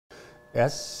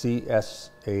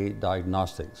SCSA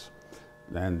Diagnostics.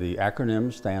 And the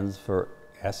acronym stands for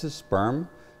S is sperm,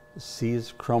 C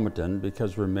is chromatin,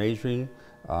 because we're measuring,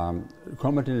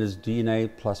 chromatin is DNA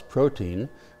plus protein.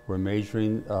 We're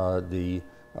measuring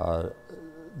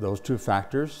those two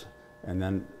factors, and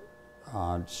then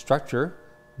structure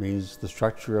means the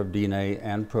structure of DNA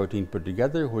and protein put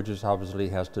together, which is obviously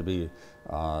has to be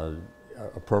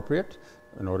appropriate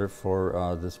in order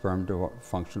for the sperm to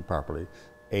function properly.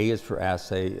 A is for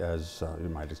assay, as you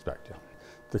might expect. Yeah.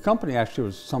 The company actually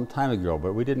was some time ago,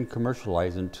 but we didn't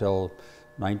commercialize until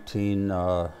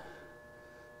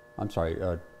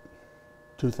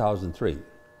 2003.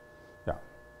 Yeah.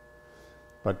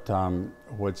 But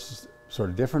what's sort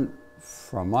of different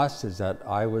from us is that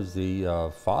I was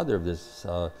the father of this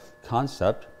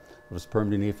concept of sperm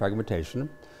DNA fragmentation,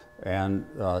 and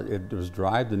it was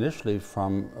derived initially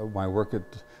from my work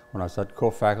when I was at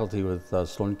co-faculty with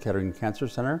Sloan Kettering Cancer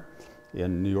Center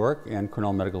in New York and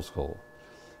Cornell Medical School.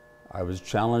 I was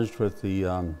challenged with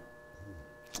the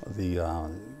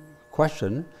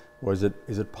question: is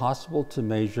it possible to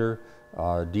measure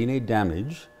DNA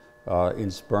damage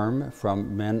in sperm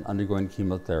from men undergoing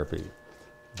chemotherapy?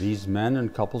 These men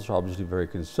and couples are obviously very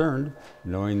concerned,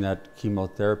 knowing that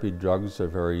chemotherapy drugs are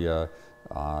very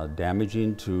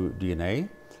damaging to DNA.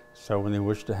 So when they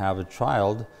wish to have a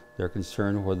child, they're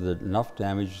concerned whether enough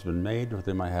damage has been made or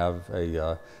they might have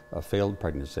a failed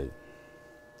pregnancy.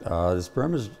 The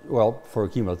sperm is, well, for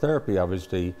chemotherapy,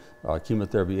 obviously,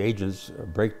 chemotherapy agents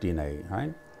break DNA,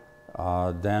 right?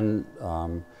 Then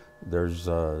there's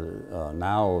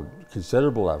now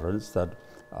considerable evidence that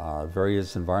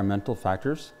various environmental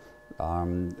factors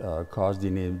cause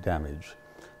DNA damage.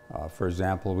 For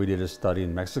example, we did a study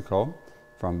in Mexico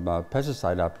from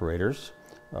pesticide operators,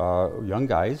 young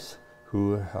guys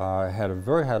who had a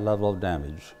very high level of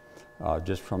damage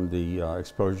just from the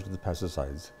exposure to the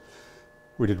pesticides.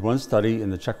 We did one study in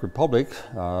the Czech Republic,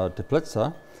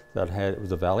 Teplice, it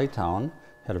was a valley town,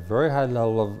 had a very high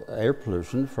level of air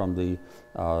pollution from the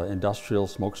industrial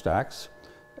smokestacks,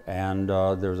 and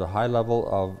there was a high level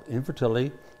of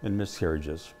infertility and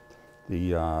miscarriages.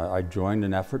 I joined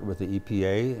an effort with the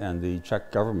EPA and the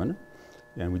Czech government,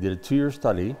 and we did a 2-year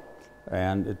study,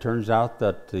 and it turns out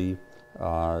that the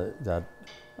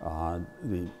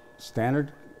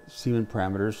standard semen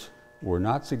parameters were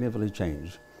not significantly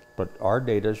changed, but our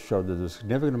data showed that there's a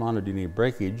significant amount of DNA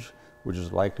breakage, which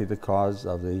is likely the cause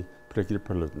of the particular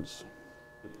pollutants.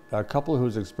 A couple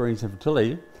who's experienced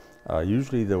infertility,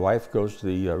 usually the wife goes to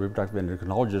the reproductive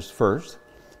endocrinologist first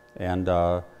and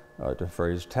to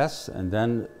various tests, and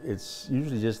then it's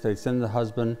usually just they send the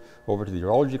husband over to the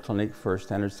urology clinic for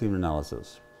standard semen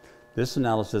analysis. This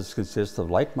analysis consists of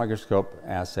light microscope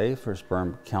assay for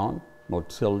sperm count,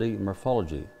 motility, and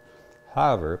morphology.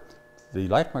 However, the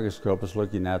light microscope is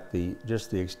looking at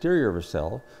just the exterior of a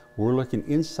cell. We're looking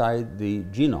inside the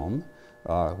genome,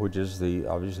 which is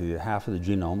obviously half of the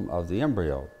genome of the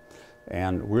embryo.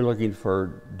 And we're looking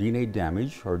for DNA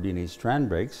damage or DNA strand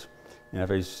breaks. And if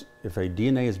a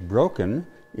DNA is broken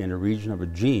in a region of a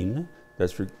gene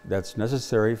that's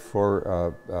necessary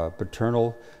for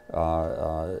paternal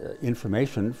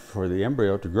information for the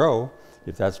embryo to grow,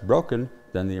 if that's broken,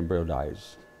 then the embryo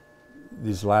dies.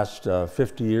 These last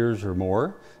 50 years or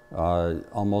more,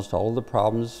 almost all of the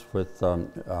problems with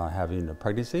having a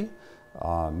pregnancy,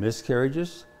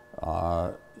 miscarriages,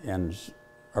 and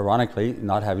ironically,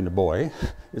 not having a boy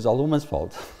is all the woman's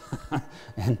fault.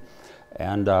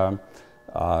 and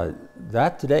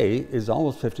that today is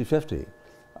almost 50-50.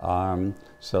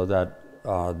 So that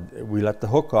we let the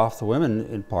hook off the women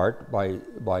in part by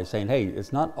saying, hey,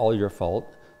 it's not all your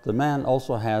fault. The man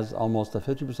also has almost a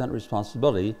 50%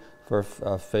 responsibility for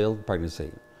a failed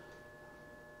pregnancy.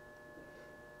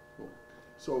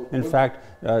 So in fact,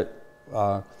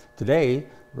 today,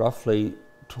 roughly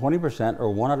 20%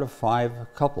 or 1 out of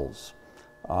 5 couples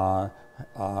now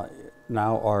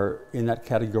are in that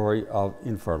category of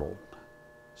infertile.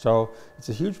 So it's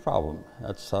a huge problem.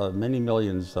 That's many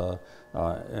millions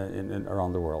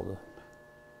around the world.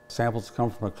 Samples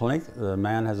come from a clinic. The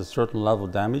man has a certain level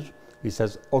of damage. He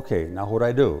says, okay, now what do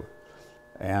I do?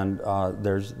 And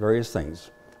there's various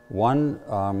things. One,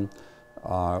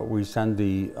 we send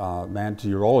the man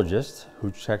to a urologist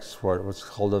who checks for what's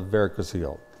called a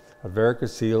varicocele. A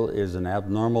varicocele is an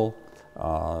abnormal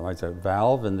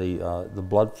valve in the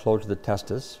blood flow to the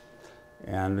testis.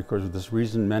 And of course, this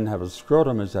reason men have a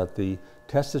scrotum is that the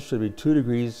testis should be 2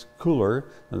 degrees cooler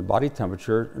than the body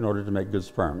temperature in order to make good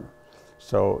sperm.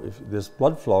 So if this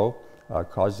blood flow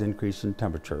causes increase in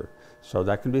temperature. So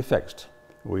that can be fixed.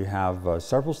 We have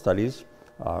several studies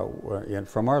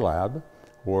from our lab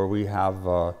where we have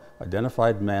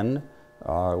identified men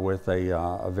with a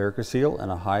varicocele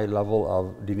and a high level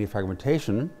of DNA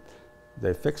fragmentation.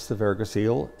 They fixed the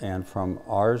varicocele, and from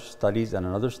our studies and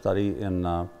another study in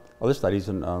other studies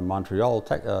in Montreal,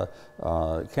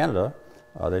 Canada,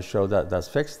 they show that that's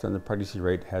fixed and the pregnancy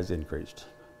rate has increased.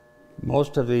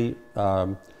 Most of the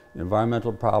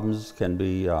environmental problems can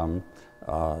be the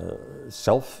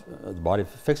body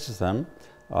fixes them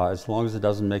as long as it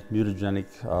doesn't make mutagenic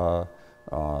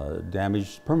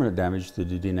damage, permanent damage to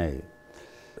the DNA.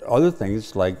 Other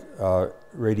things like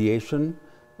radiation,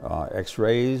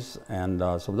 X-rays, and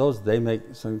some of those,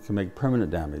 can make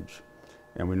permanent damage.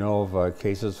 And we know of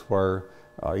cases where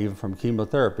even from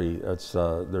chemotherapy, it's,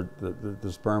 the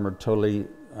sperm are totally,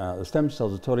 the stem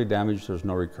cells are totally damaged, there's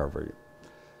no recovery.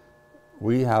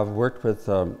 We have worked with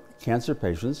cancer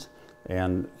patients,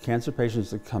 and cancer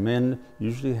patients that come in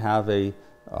usually have a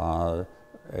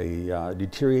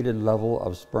deteriorated level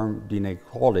of sperm DNA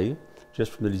quality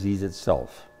just from the disease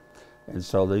itself. And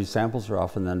so these samples are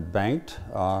often then banked,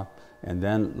 and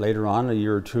then later on, a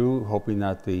year or two, hoping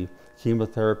that the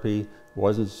chemotherapy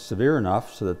wasn't severe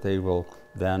enough so that they will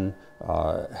then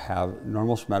have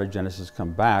normal spermatogenesis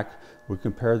come back. We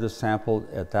compare the sample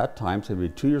at that time, so it'll be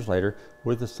 2 years later,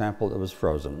 with the sample that was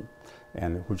frozen.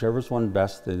 And whichever's one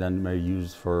best, they then may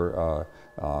use for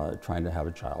trying to have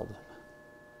a child.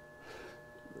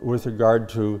 With regard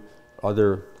to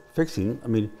other fixing, I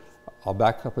mean, I'll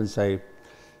back up and say,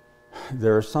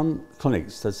 there are some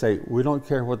clinics that say, we don't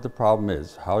care what the problem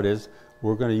is, how it is,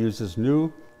 we're going to use this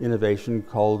new innovation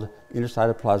called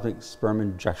intracytoplasmic sperm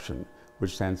injection,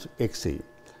 which stands for ICSI.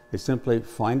 They simply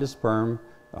find a sperm,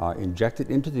 inject it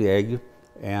into the egg,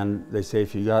 and they say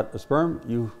if you got a sperm,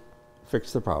 you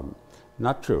fix the problem.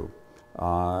 Not true.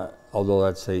 Although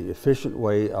that's an efficient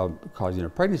way of causing a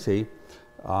pregnancy,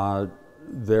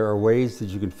 there are ways that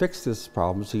you can fix this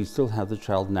problem so you still have the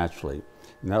child naturally.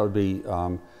 And that would be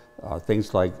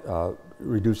things like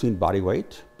reducing body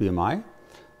weight, BMI,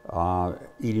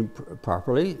 eating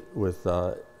properly with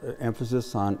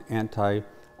emphasis on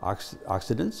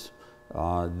antioxidants.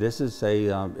 This is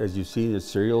as you see in the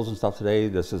cereals and stuff today,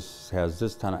 has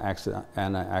this kind of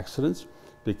antioxidants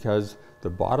because the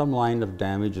bottom line of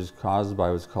damage is caused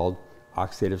by what's called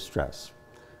oxidative stress.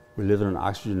 We live in an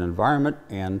oxygen environment,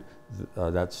 and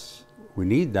we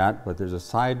need that, but there's a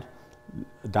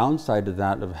downside to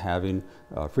that of having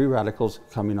free radicals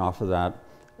coming off of that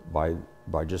by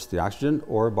just the oxygen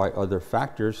or by other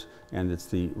factors, and it's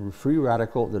the free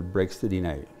radical that breaks the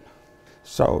DNA.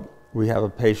 So we have a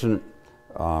patient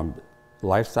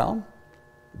lifestyle,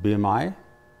 BMI,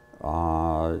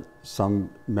 some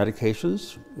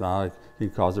medications can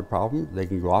cause a problem. They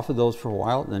can go off of those for a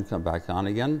while and then come back on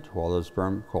again while the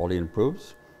sperm quality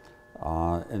improves.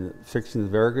 And fixing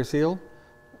the varicocele,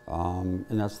 and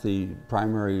that's the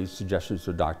primary suggestions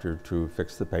to a doctor to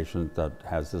fix the patient that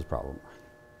has this problem.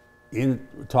 In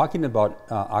talking about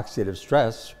oxidative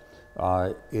stress,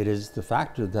 it is the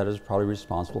factor that is probably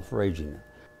responsible for aging.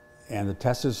 And the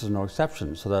testis is no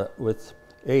exception, so that with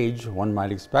age, one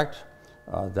might expect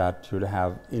that to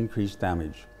have increased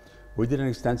damage. We did an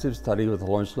extensive study with the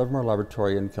Lawrence Livermore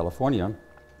Laboratory in California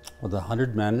with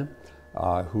 100 men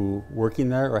who working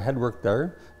there or had worked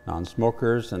there,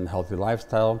 non-smokers and healthy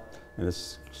lifestyle. And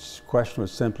this question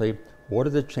was simply, what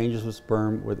are the changes with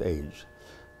sperm with age?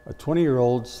 A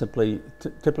 20-year-old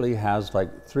typically has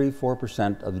like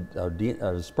 3–4%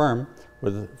 of sperm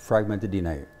with fragmented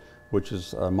DNA, which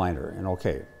is minor and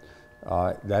okay.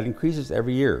 That increases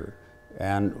every year.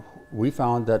 And we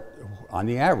found that on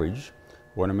the average,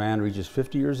 when a man reaches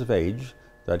 50 years of age,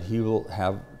 that he will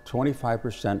have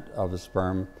 25% of the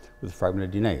sperm with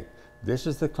fragmented DNA. This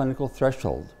is the clinical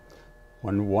threshold.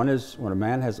 When a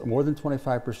man has more than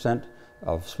 25%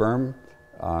 of sperm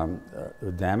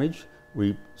damage,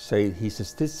 we say he's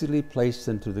statistically placed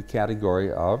into the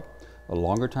category of a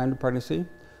longer time to pregnancy,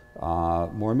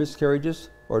 more miscarriages,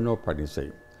 or no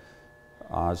pregnancy.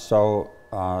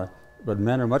 But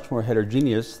men are much more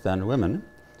heterogeneous than women.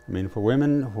 I mean, for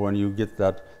women, when you get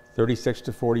that 36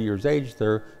 to 40 years age,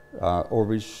 their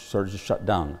ovaries sort of just shut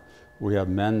down. We have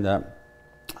men that,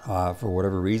 for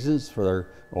whatever reasons, for their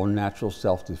own natural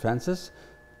self-defenses,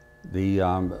 we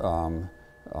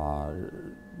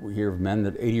hear of men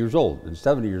that 80 years old and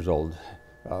 70 years old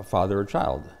father a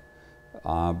child.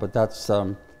 But that's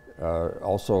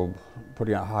also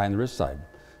putting it high on the risk side.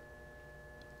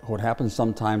 What happens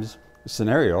sometimes, the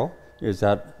scenario, is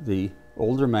that the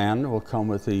older man will come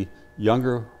with the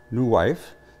younger new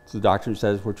wife to the doctor and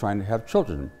says, we're trying to have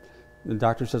children. The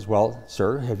doctor says, well,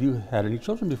 sir, have you had any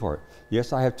children before?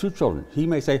 Yes, I have 2 children. He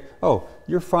may say, oh,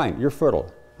 you're fine, you're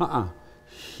fertile.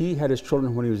 he had his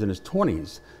children when he was in his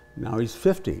 20s. Now he's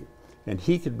 50, and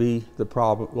he could be the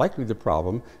problem, likely the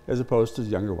problem, as opposed to his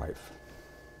younger wife.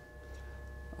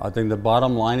 I think the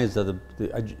bottom line is that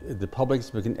the public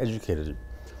has become educated.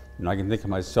 And I can think of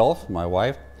myself, my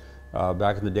wife,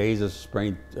 back in the days of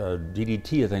spraying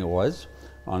DDT, I think it was,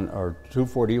 or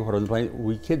 2,4-D, whatever,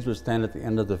 we kids would stand at the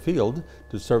end of the field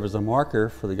to serve as a marker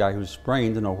for the guy who's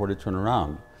spraying to know where to turn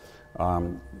around.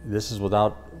 This is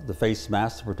without the face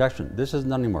mask protection. This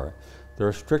isn't anymore. There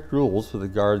are strict rules for the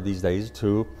guard these days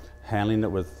to handling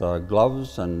it with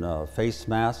gloves and face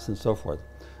masks and so forth.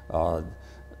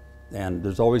 And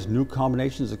there's always new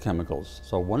combinations of chemicals.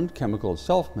 So one chemical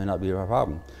itself may not be a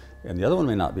problem, and the other one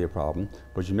may not be a problem,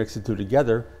 but you mix the two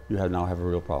together, you now have a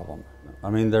real problem. I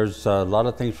mean, there's a lot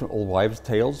of things from old wives'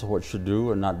 tales of what should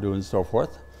do and not do and so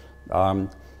forth.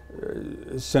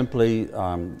 Simply,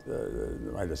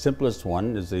 the simplest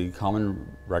one is the common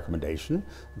recommendation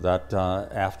that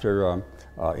after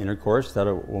intercourse, that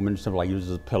a woman simply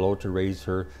uses a pillow to raise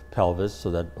her pelvis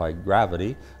so that by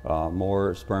gravity,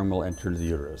 more sperm will enter into the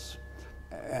uterus.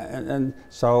 And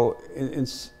so in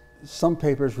some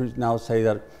papers we now say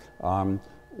that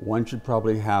one should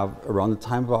probably have, around the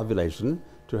time of ovulation,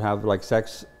 to have like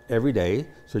sex every day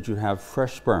so that you have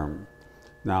fresh sperm.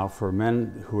 Now, for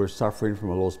men who are suffering from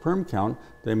a low sperm count,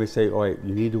 they may say, oh, wait,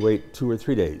 you need to wait 2 or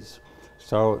 3 days.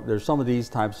 So there's some of these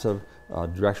types of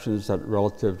directions that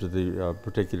relative to the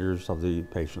particulars of the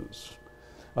patients.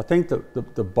 I think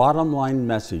the bottom line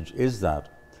message is that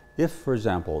if, for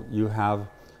example, you have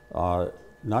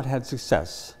not had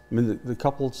success, I mean, the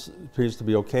couple appears to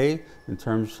be okay in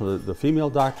terms of the female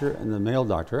doctor and the male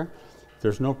doctor.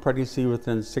 There's no pregnancy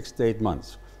within 6 to 8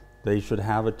 months. They should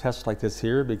have a test like this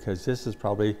here, because this is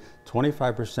probably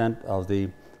 25% of the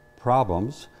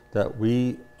problems that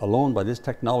we alone by this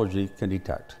technology can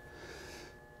detect.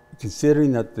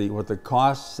 Considering that what the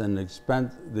costs and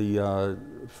expense, the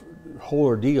whole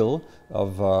ordeal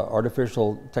of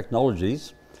artificial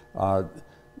technologies,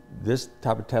 this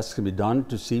type of test can be done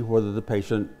to see whether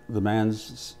the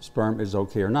man's sperm is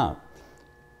okay or not.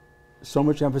 So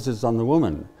much emphasis on the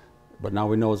woman, but now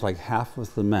we know it's like half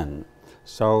of the men.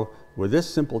 So with this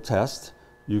simple test,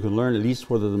 you can learn at least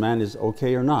whether the man is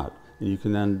okay or not. And you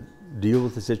can then deal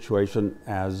with the situation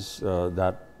as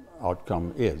that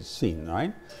outcome is seen,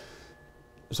 right?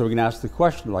 So we can ask the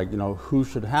question, like, who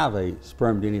should have a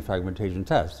sperm DNA fragmentation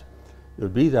test? It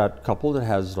would be that couple that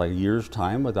has like a year's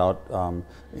time without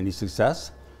any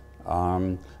success.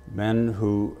 Men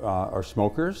who are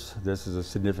smokers, this is a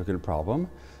significant problem.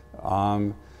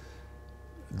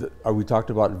 We talked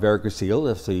about varicocele,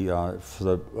 if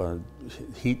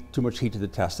too much heat to the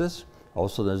testis.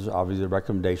 Also, there's obviously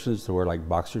recommendations to wear like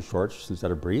boxer shorts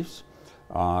instead of briefs.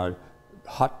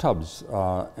 Hot tubs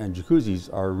and jacuzzis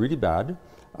are really bad.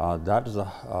 That is a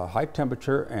high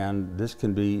temperature, and this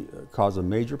can cause a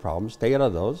major problem. Stay out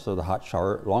of those, so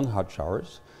the long hot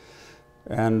showers.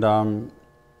 And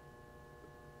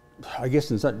I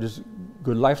guess it's not just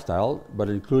good lifestyle, but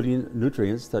including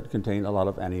nutrients that contain a lot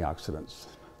of antioxidants.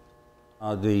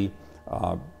 The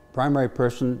primary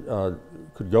person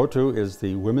could go to is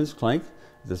the women's clinic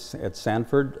at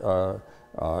Sanford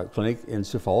Clinic in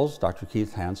Sioux Falls, Dr.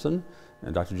 Keith Hansen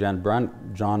and Dr. John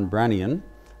Branian.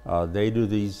 They do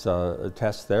these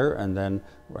tests there, and then,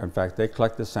 in fact, they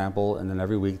collect the sample, and then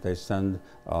every week they send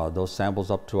those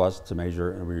samples up to us to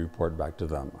measure, and we report back to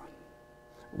them.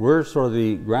 We're sort of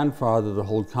the grandfather of the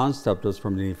whole concept of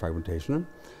sperm DNA fragmentation.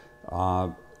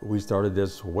 We started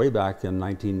this way back in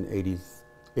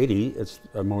 1980. It's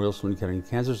Memorial Sloan Kettering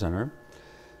Cancer Center.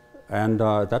 And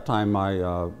at that time,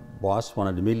 my boss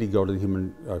wanted to immediately go to the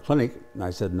human clinic. And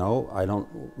I said, no, I don't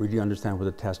really understand what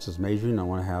the test is measuring. I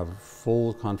want to have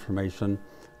full confirmation,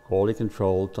 quality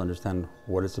control to understand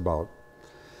what it's about.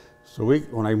 So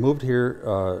when I moved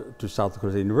here to South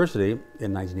Dakota State University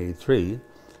in 1983,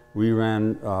 we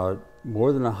ran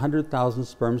more than 100,000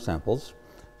 sperm samples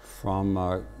from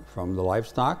the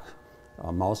livestock,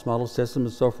 mouse model systems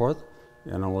and so forth,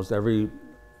 in almost every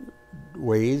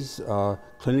ways,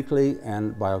 clinically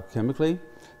and biochemically,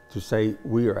 to say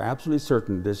we are absolutely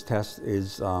certain this test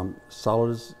is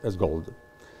solid as gold.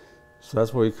 So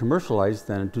that's what we commercialized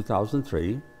then in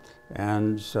 2003,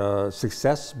 and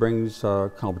success brings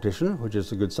competition, which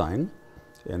is a good sign.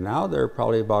 And now there are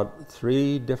probably about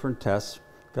 3 different tests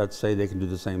that say they can do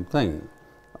the same thing.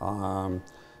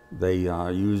 They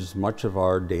use much of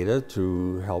our data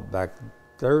to help back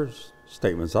their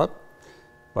statements up,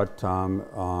 but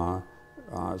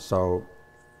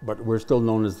but we're still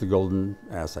known as the golden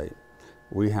assay.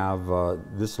 we have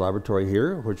this laboratory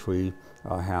here, which we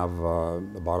have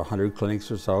about 100 clinics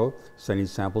or so sending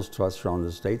samples to us around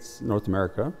the States, North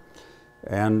America,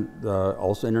 and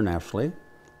also internationally.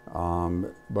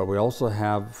 But we also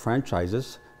have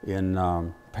franchises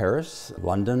in Paris,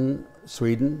 London,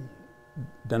 Sweden,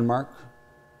 Denmark,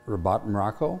 Rabat,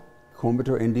 Morocco,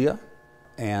 Coimbatore, India,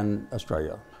 and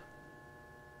Australia.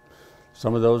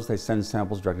 Some of those, they send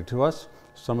samples directly to us.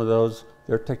 Some of those,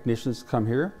 their technicians come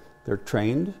here, they're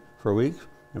trained for a week,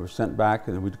 and we're sent back,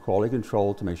 and then we do quality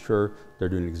control to make sure they're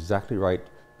doing exactly right,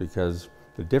 because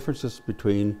the differences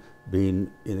between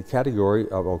being in the category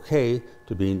of okay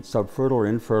to being subfertile or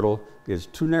infertile is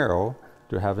too narrow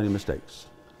to have any mistakes.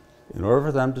 In order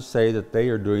for them to say that they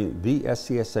are doing the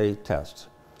SCSA test,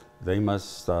 they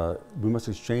must, we must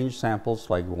exchange samples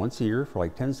like once a year for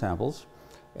like 10 samples,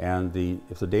 and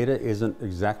if the data isn't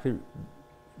exactly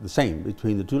the same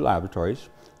between the two laboratories,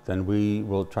 then we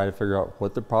will try to figure out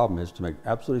what the problem is to make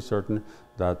absolutely certain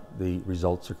that the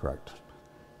results are correct.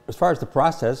 As far as the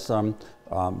process,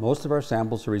 most of our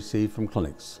samples are received from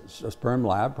clinics, a sperm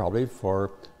lab probably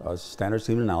for standard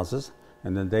semen analysis,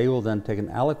 and then they will then take an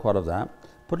aliquot of that,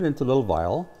 put it into a little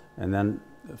vial, and then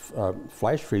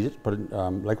flash freeze it, put it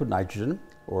in liquid nitrogen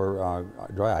or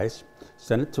dry ice,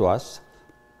 send it to us,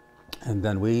 and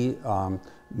then we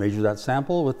measure that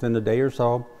sample within a day or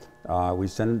so. We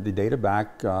send the data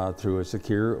back through a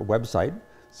secure website,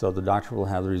 so the doctor will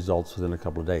have the results within a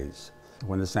couple of days.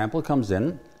 When the sample comes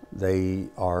in, they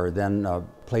are then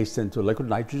placed into a liquid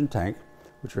nitrogen tank,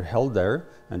 which are held there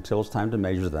until it's time to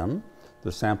measure them.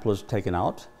 The sample is taken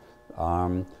out,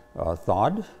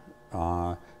 thawed,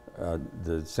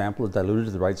 the sample is diluted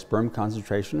to the right sperm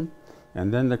concentration,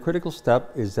 and then the critical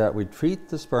step is that we treat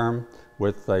the sperm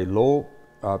with a low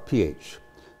pH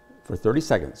for 30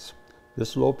 seconds.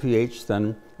 This low pH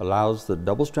then allows the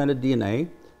double-stranded DNA,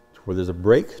 where there's a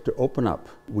break, to open up.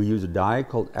 We use a dye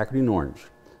called acridine orange.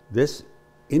 This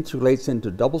integrates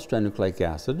into double-stranded nucleic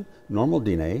acid, normal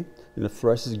DNA, and it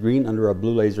fluoresces green under a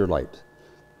blue laser light.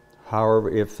 However,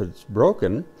 if it's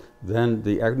broken, then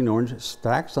the acridine orange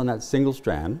stacks on that single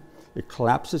strand, it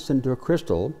collapses into a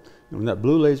crystal, and when that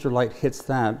blue laser light hits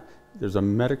that, there's a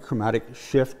metachromatic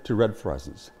shift to red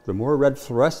fluorescence. The more red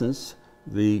fluorescence,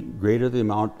 the greater the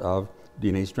amount of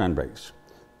DNA strand breaks.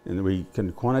 And we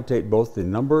can quantitate both the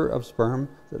number of sperm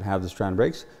that have the strand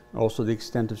breaks and also the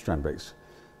extent of strand breaks.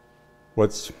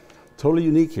 What's totally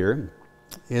unique here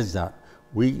is that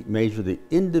we measure the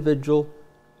individual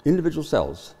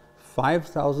cells,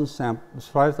 5,000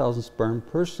 sperm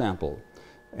per sample,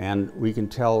 and we can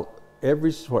tell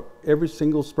what every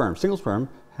single sperm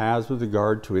has with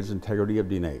regard to its integrity of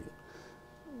DNA.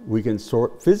 We can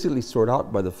physically sort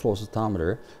out by the flow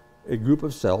cytometer a group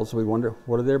of cells, so we wonder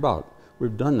what are they about.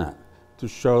 We've done that to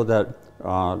show that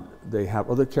they have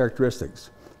other characteristics,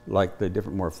 like the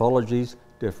different morphologies,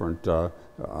 different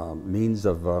means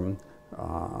of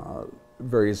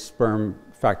various sperm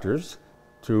factors,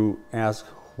 to ask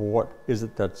what is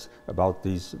it that's about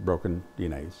these broken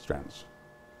DNA strands.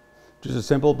 Just a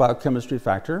simple biochemistry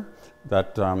factor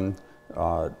that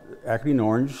acridine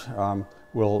orange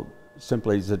will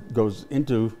simply, as it goes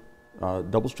into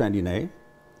double-strand DNA,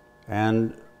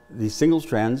 and the single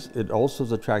strands, it also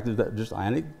is attracted to just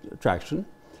ionic attraction,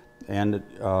 and it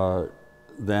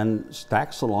then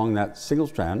stacks along that single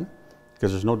strand,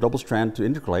 because there's no double strand to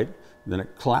intercalate. Then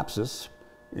it collapses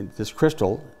into this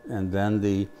crystal, and then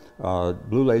the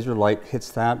blue laser light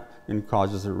hits that and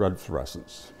causes a red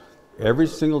fluorescence. Every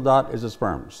single dot is a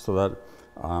sperm, so that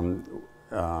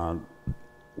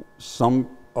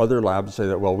some other labs say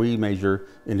that, well, we measure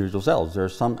individual cells. There are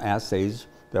some assays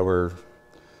that were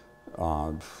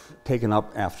taken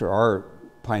up after our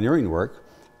pioneering work,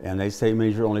 and they say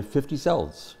measure only 50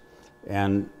 cells.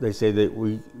 And they say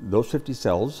that those 50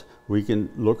 cells, we can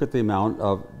look at the amount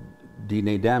of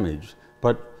DNA damage,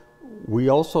 but we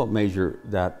also measure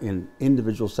that in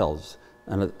individual cells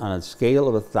on a scale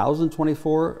of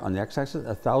 1,024 on the x-axis,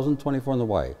 1,024 on the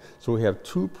y. So we have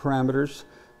two parameters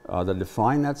that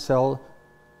define that cell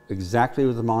exactly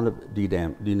with the amount of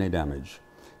DNA damage.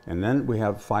 And then we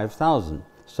have 5,000.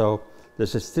 So the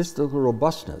statistical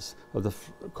robustness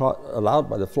of allowed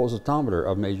by the flow cytometer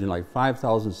of measuring like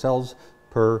 5,000 cells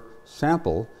per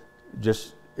sample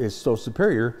just is so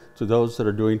superior to those that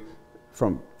are doing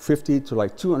from 50 to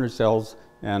like 200 cells,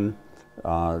 and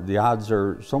the odds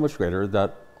are so much greater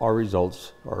that our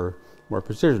results are more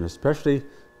precision, especially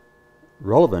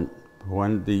relevant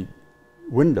when the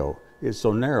window is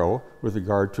so narrow with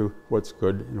regard to what's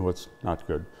good and what's not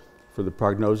good for the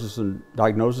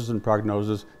diagnosis and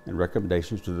prognosis and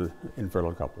recommendations to the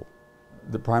infertile couple.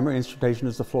 The primary instrumentation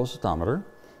is the flow cytometer,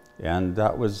 And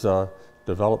that was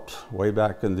developed way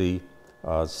back in the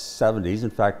 70s. In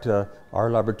fact,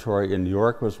 our laboratory in New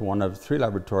York was one of 3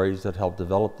 laboratories that helped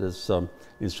develop this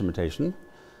instrumentation.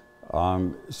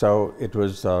 So it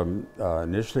was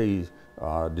initially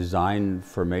designed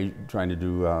for trying to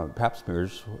do pap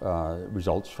smears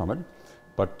results from it,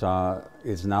 but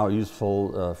it's now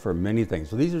useful for many things.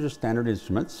 So these are just standard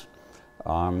instruments.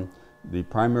 The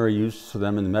primary use for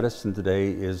them in medicine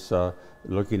today is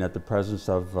looking at the presence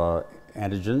of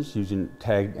antigens using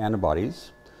tagged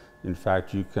antibodies. In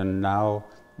fact, you can now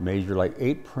measure like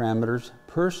 8 parameters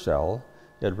per cell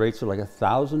at rates of like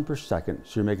 1,000 per second.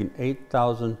 So you're making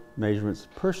 8,000 measurements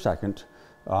per second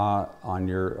on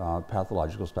your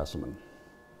pathological specimen.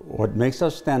 What makes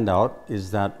us stand out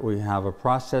is that we have a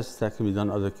process that can be done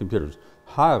on other computers.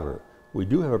 However, we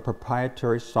do have a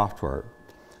proprietary software.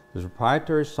 This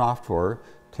proprietary software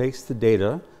takes the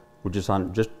data, which is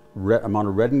on just amount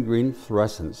of red and green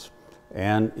fluorescence,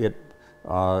 and it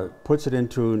puts it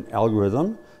into an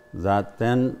algorithm that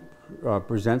then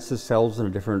presents the cells in a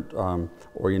different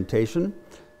orientation.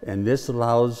 And this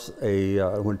allows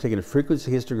when taking a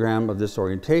frequency histogram of this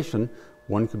orientation,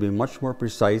 one can be much more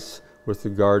precise with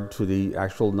regard to the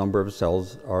actual number of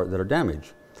cells that are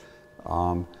damaged.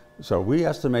 So we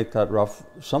estimate that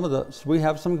we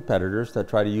have some competitors that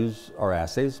try to use our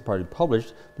assays, probably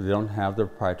published, but they don't have their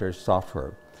proprietary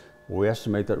software. We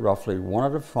estimate that roughly 1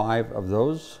 out of 5 of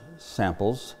those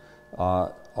samples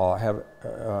have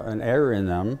an error in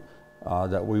them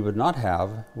that we would not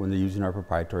have when they're using our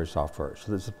proprietary software.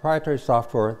 So there's a proprietary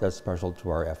software that's special to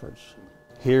our efforts.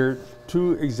 Here are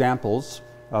 2 examples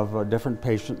of different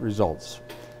patient results.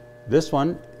 This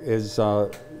one is,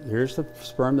 here's the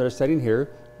sperm that is sitting here,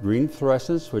 green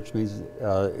fluorescence, which means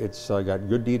it's got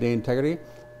good DNA integrity,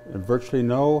 and virtually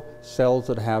no cells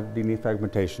that have DNA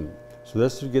fragmentation. So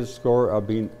this would get a score of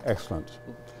being excellent.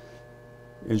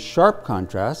 In sharp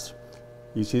contrast,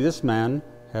 you see this man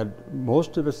had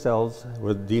most of his cells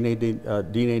with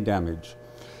DNA damage.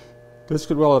 This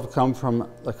could well have come from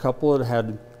a couple that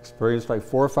had experienced like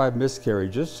 4 or 5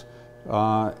 miscarriages,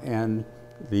 and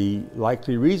the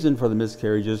likely reason for the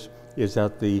miscarriages is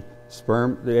that the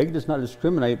egg does not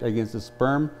discriminate against the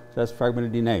sperm that has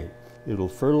fragmented DNA. It will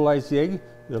fertilize the egg,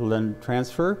 it will then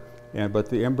transfer, but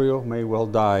the embryo may well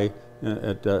die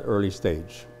at an early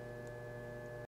stage.